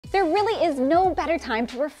There really is no better time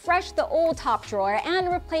to refresh the old top drawer and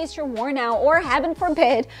replace your worn out, or heaven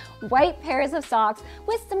forbid, white pairs of socks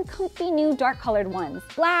with some comfy new dark colored ones.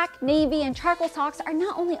 Black, navy, and charcoal socks are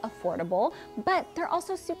not only affordable, but they're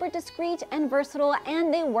also super discreet and versatile,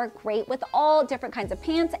 and they work great with all different kinds of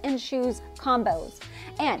pants and shoes combos.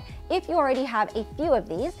 And if you already have a few of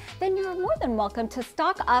these, then you're more than welcome to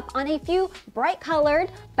stock up on a few bright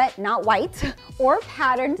colored, but not white, or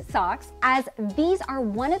patterned socks, as these are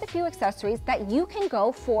one of the few accessories that you can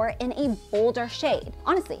go for in a bolder shade.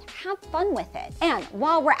 Honestly, have fun with it. And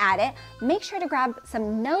while we're at it, make sure to grab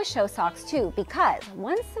some no-show socks too, because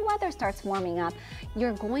once the weather starts warming up,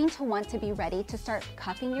 you're going to want to be ready to start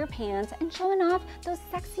cuffing your pants and showing off those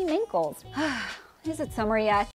sexy ankles. Is it summer yet?